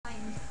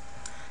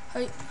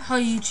Hi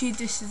YouTube,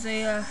 this is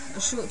a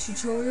short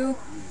tutorial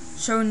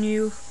showing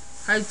you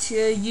how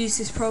to use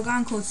this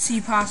program called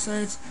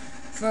SeePassword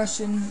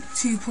version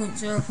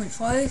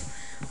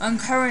 2.0.5. I'm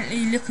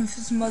currently looking for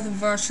some other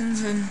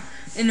versions and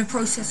in the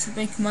process of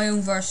making my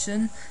own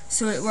version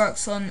so it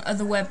works on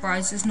other web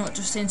browsers, not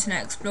just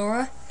Internet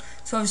Explorer.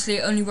 So obviously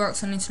it only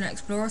works on Internet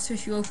Explorer, so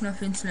if you open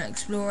up Internet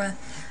Explorer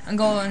and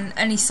go on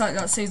any site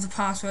that saves the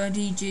password,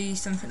 e.g.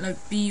 something like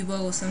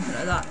Bebo or something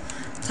like that,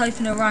 type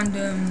in a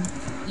random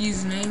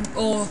username,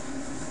 or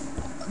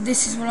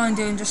this is what I'm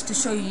doing just to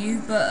show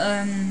you,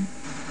 but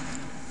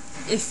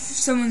if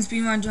someone's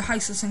been around your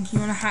house or something, you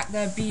want to hack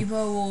their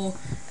Bebo or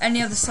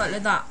any other site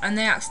like that, and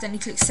they accidentally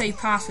click save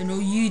password,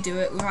 or you do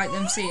it without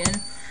them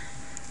seeing,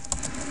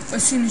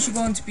 as soon as you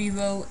go into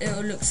Bebo,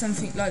 it'll look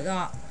something like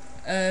that.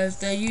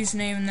 Their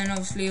username and then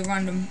obviously a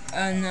random,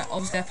 and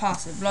obviously their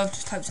password, but I've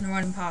just typed in a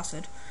random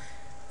password.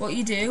 What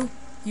you do,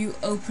 you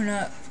open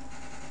up,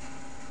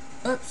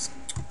 oops,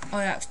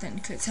 I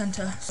accidentally clicked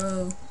enter,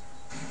 so,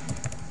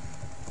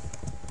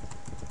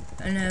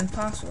 and then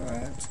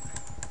password,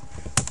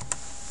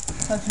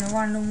 type in a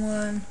random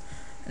one,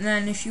 and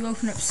then if you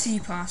open up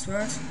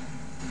SeePassword,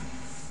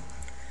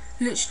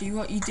 literally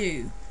what you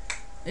do,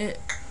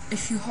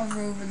 if you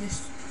hover over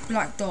this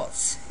black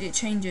dots, it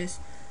changes.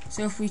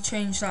 So if we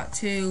change that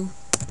to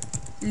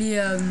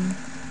Liam:D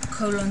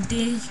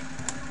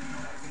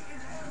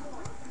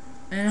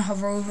and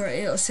hover over it,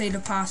 it'll say the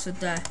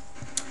password there.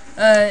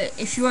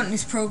 If you want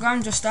this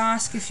program, just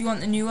ask. If you want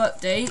the new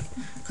update,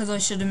 because I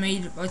should have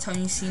made it by the time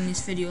you've seen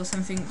this video or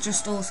something,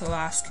 just also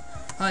ask.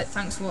 Alright,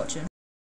 thanks for watching.